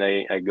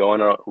I go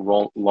on a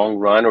long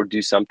run or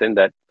do something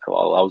that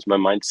allows my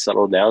mind to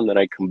settle down. Then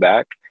I come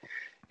back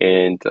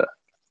and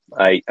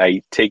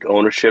I take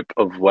ownership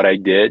of what I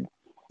did.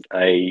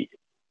 I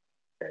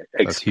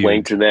That's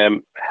explain to huge.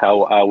 them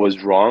how I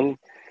was wrong,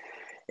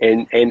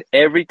 and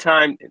every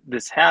time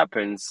this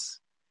happens,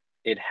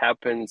 it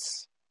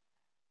happens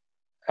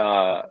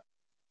uh,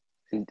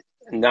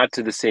 not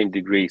to the same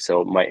degree.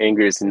 So my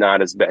anger is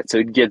not as bad. So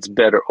it gets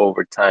better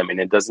over time, and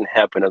it doesn't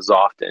happen as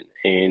often.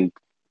 And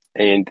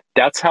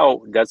that's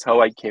how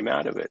I came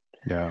out of it.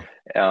 Yeah.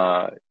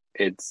 Uh,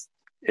 it's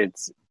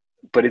it's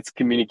but it's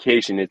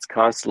communication. It's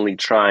constantly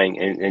trying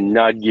and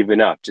not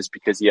giving up. Just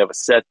because you have a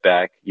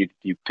setback,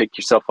 you pick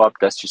yourself up,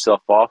 dust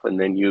yourself off, and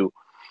then you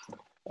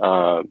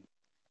uh,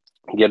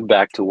 get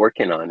back to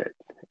working on it.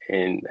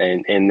 And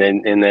then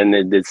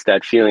it's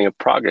that feeling of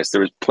progress.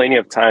 There was plenty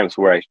of times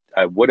where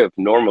I would have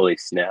normally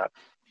snapped,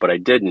 but I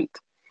didn't.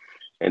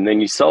 And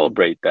then you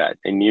celebrate that,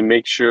 and you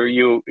make sure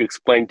you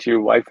explain to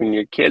your wife and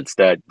your kids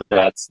that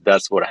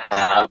that's what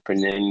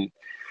happened, and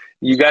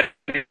you got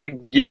to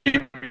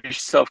give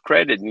yourself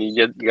credit, and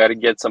you got to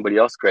get somebody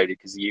else credit,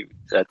 because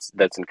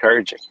that's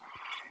encouraging,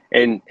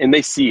 and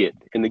they see it,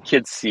 and the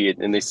kids see it,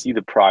 and they see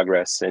the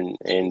progress,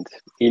 and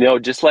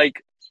just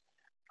like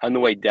on the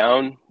way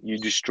down, you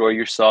destroy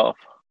yourself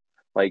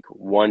like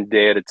one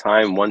day at a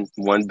time,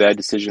 one bad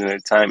decision at a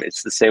time.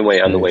 It's the same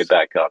way on the way Nice.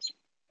 back up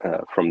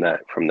from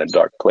that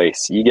dark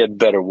place. You get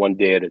better one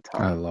day at a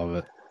I time. love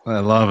it. I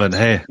love it.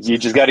 Hey, You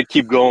just got to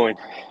keep going.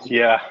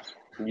 Yeah,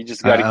 you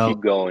just got to I, keep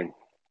going.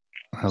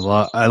 I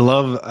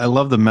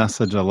love the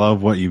message. I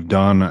love what you've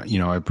done.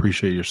 I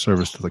appreciate your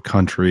service to the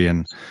country,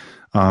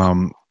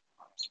 um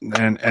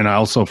and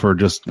also for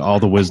just all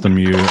the wisdom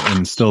you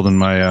instilled in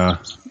my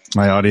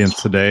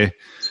audience today.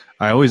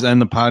 I always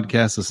end the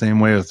podcast the same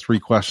way with 3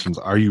 questions.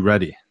 Are you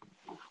ready?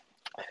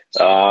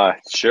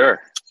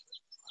 Sure.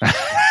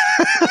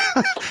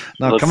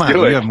 No, Let's come on. do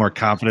You it. have more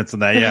confidence in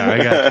that. Yeah, I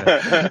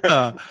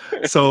got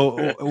you.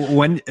 So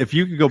if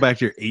you could go back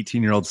to your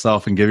 18-year-old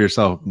self and give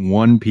yourself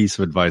one piece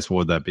of advice, what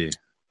would that be?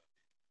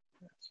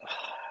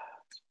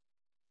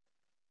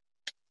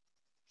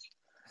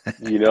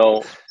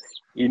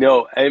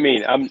 I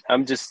mean,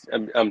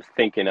 I'm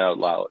thinking out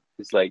loud.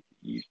 It's like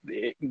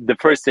the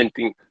first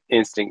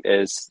instinct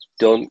is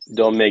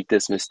don't make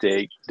this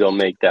mistake, don't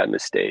make that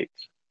mistake.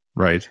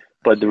 Right.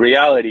 But the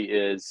reality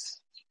is,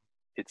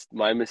 it's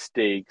my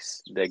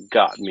mistakes that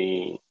got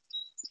me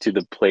to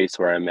the place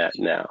where I'm at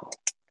now.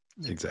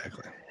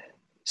 Exactly.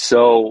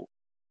 So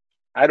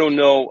I don't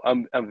know.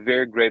 I'm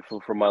very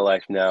grateful for my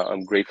life now.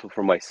 I'm grateful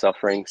for my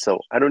suffering.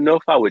 So I don't know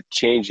if I would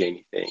change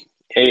anything.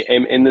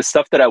 And the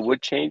stuff that I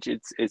would change,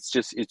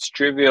 it's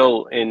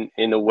trivial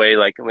in a way.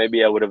 Like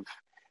maybe I would have.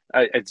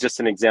 It's just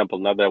an example.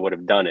 Not that I would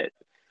have done it.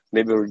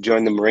 Maybe I would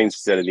join the Marines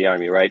instead of the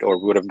Army, right? Or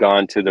would have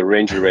gone to the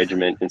Ranger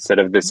Regiment instead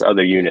of this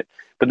other unit.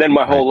 But then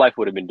my Right. whole life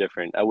would have been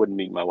different. I wouldn't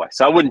meet my wife,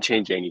 so I wouldn't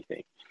change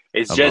anything.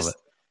 It's I love it. just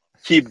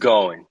keep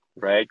going,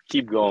 right?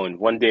 Keep going,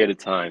 one day at a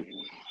time.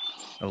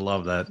 I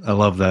love that. I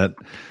love that.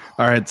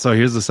 All right. So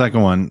here's the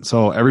second one.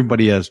 So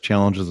everybody has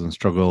challenges and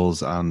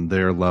struggles on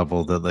their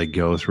level that they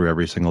go through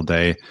every single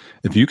day.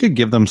 If you could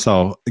give them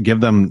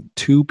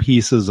 2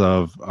 pieces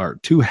of, or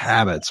 2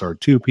 habits or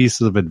 2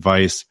 pieces of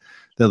advice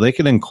that they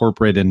can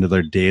incorporate into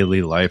their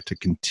daily life to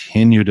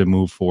continue to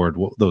move forward,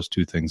 what would those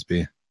 2 things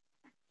be?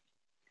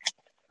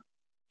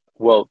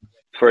 Well,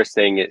 first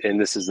thing, and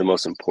this is the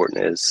most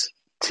important, is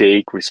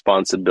take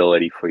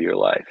responsibility for your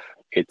life.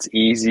 It's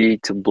easy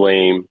to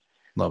blame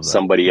Love that.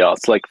 somebody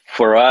else. Like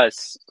for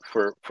us,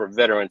 for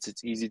veterans,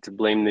 it's easy to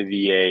blame the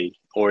VA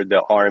or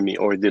the Army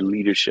or the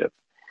leadership.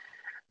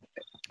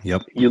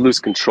 Yep. You lose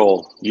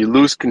control. You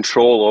lose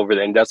control over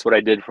that. And that's what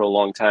I did for a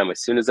long time. As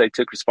soon as I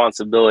took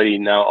responsibility,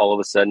 now all of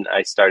a sudden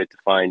I started to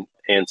find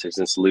answers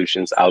and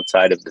solutions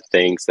outside of the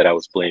things that I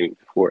was blaming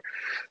before.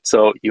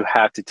 So you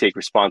have to take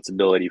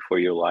responsibility for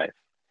your life.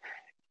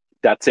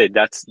 That's it.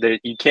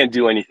 You can't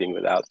do anything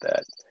without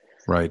that.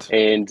 Right.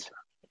 And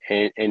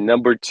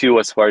number 2,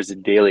 as far as the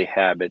daily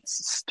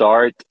habits,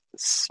 start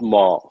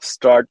small.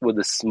 Start with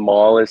the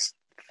smallest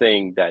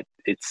thing. That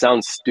it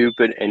sounds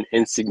stupid and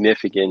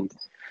insignificant,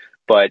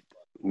 but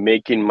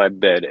making my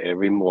bed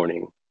every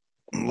morning.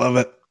 Love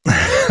it.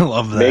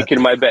 Love that.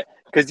 Making my bed,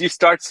 because you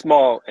start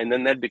small and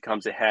then that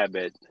becomes a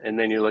habit, and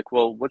then you're like,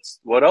 well,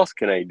 what else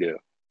can I do?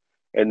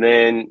 And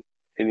then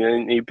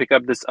you pick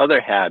up this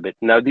other habit.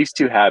 Now these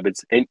 2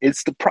 habits, and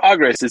it's the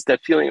progress. It's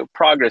that feeling of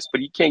progress,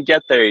 but you can't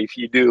get there if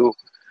you do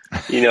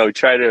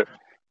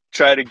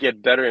try to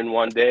get better in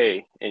one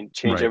day and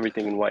change Right.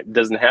 everything in one. It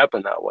doesn't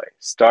happen that way.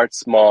 Start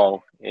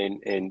small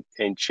and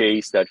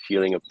chase that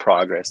feeling of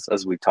progress,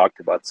 as we talked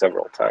about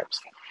several times.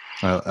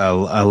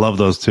 I love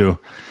those too.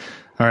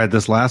 All right,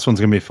 this last one's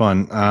gonna be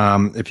fun.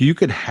 If you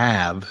could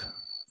have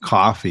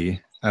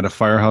coffee at a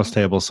firehouse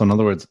table, so in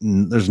other words,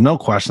 there's no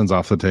questions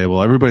off the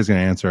table. Everybody's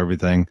gonna answer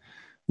everything.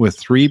 With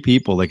 3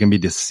 people, they can be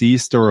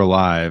deceased or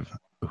alive.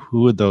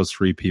 Who would those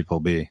 3 people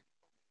be?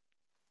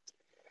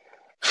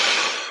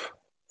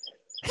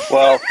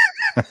 Well,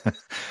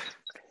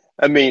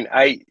 I mean,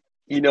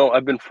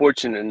 I've been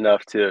fortunate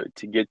enough to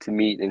get to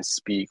meet and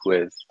speak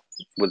with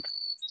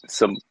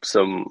some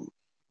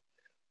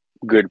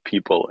good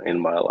people in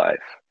my life.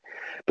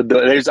 But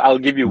I'll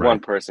give you one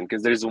person,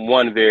 because there's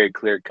one very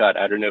clear cut.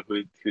 I don't know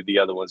who the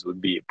other ones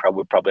would be.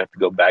 Probably have to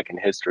go back in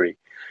history,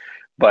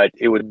 but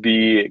it would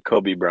be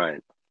Kobe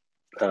Bryant.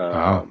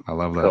 I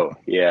love that. So,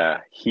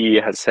 yeah, he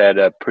has had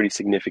a pretty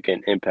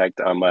significant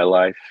impact on my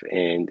life,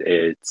 and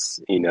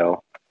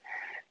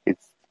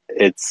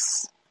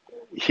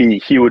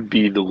he would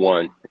be the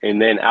one.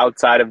 And then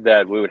outside of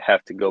that, we would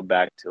have to go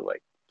back to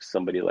like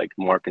somebody like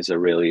Marcus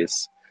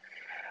Aurelius.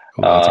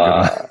 Oh, that's a good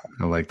one.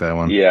 I like that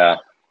one. Yeah.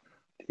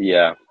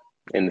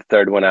 And the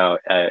third one out,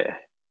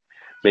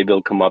 maybe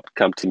it'll come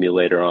to me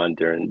later on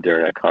during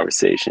our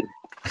conversation.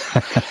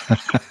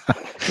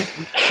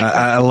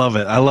 I love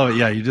it.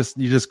 Yeah, you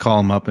just call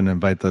them up and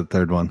invite the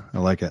third one. I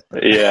like it.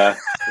 Yeah.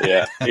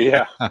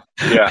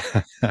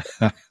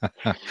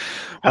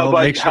 How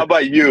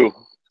about you?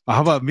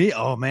 How about me?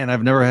 Oh man,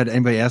 I've never had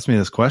anybody ask me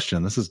this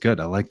question. This is good.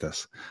 I like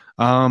this.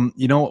 One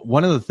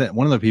of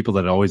the people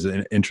that always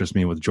interests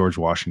me with George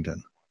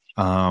Washington.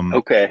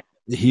 Okay.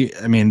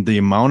 The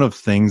amount of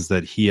things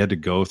that he had to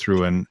go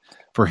through, and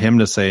for him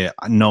to say,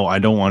 no, I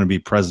don't want to be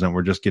president.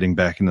 We're just getting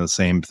back into the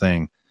same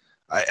thing.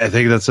 I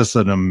think that's just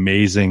an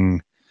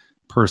amazing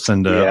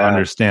person to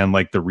understand,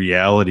 like the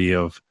reality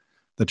of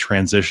the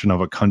transition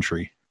of a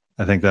country.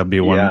 I think that'd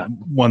be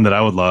one that I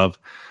would love.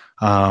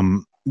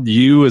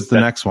 You is the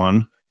next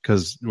one,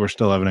 because we're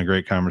still having a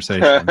great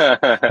conversation. How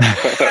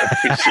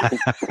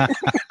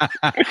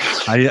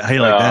you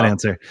like that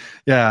answer?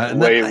 Yeah.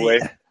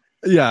 Wait.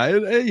 Yeah,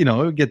 it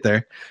would get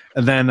there.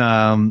 And then,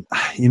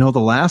 the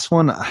last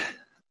one,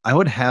 I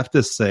would have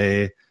to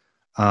say,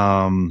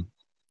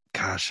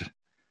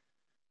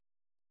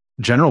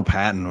 General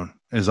Patton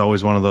is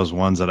always one of those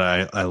ones that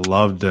I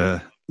loved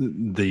the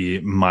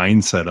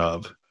mindset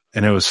of.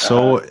 And it was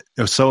so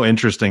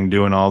interesting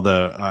doing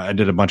I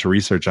did a bunch of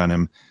research on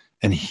him,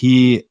 and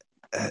he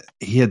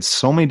had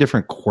so many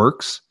different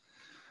quirks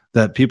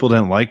that people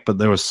didn't like, but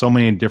there was so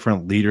many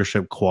different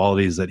leadership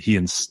qualities that he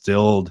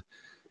instilled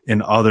in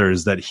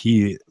others, that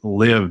he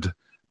lived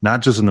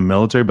not just in the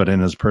military but in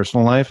his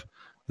personal life,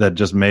 that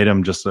just made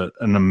him just an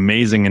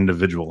amazing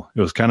individual.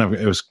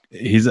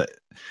 He's a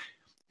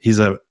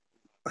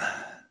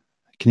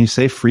can you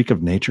say freak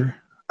of nature?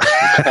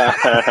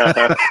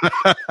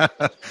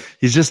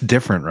 He's just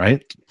different,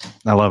 right?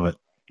 I love it.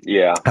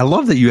 Yeah. I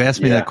love that you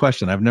asked me that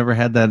question. I've never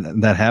had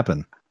that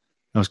happen.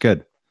 That was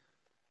good.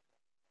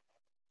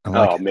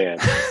 Man.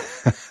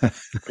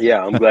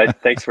 Yeah, I'm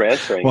glad. Thanks for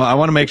answering. Well, I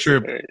want to make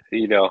sure,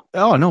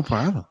 Oh, no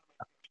problem.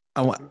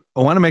 I want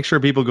to make sure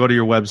people go to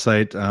your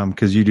website,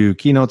 because you do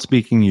keynote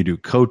speaking, you do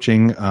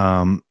coaching,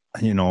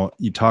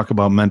 you talk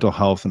about mental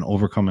health and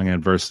overcoming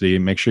adversity.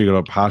 Make sure you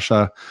go to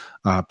Pasha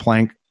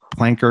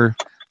Palanker.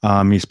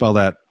 You spell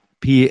that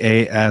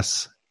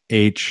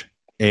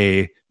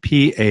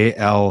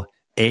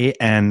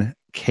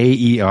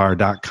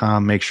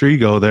PASHAPALANKER.com. Make sure you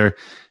go there.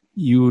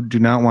 You do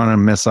not want to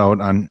miss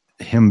out on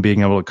him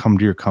being able to come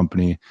to your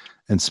company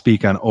and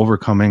speak on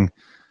overcoming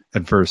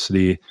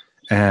adversity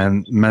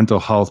and mental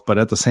health. But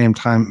at the same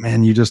time,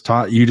 man, you just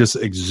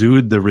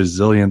exude the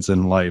resilience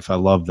in life. I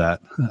love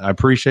that. I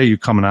appreciate you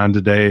coming on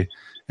today,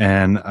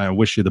 and I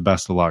wish you the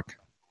best of luck.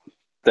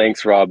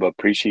 Thanks, Rob. I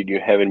appreciate you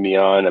having me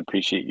on. I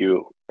appreciate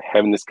you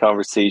having this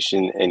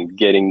conversation and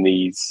getting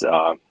these,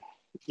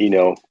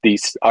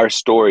 our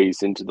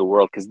stories into the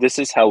world, because this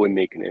is how we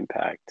make an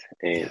impact,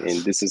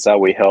 and this is how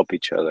we help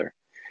each other.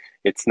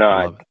 It's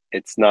not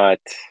an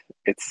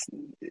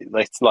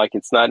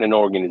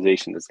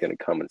organization that's going to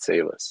come and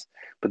save us,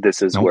 but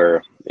this is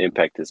where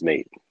impact is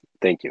made.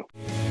 Thank you.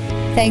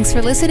 Thanks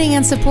for listening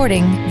and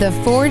supporting the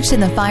Forged in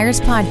the Fires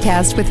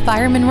podcast with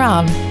Fireman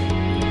Rob.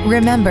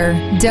 Remember,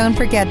 don't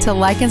forget to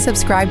like and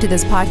subscribe to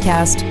this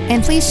podcast,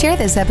 and please share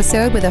this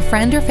episode with a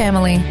friend or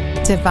family.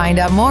 To find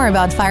out more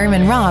about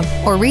Fireman Rob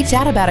or reach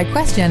out about a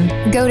question,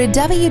 go to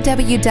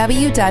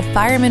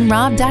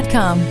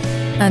www.firemanrob.com.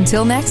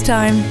 Until next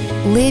time,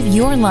 live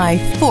your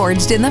life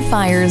forged in the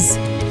fires.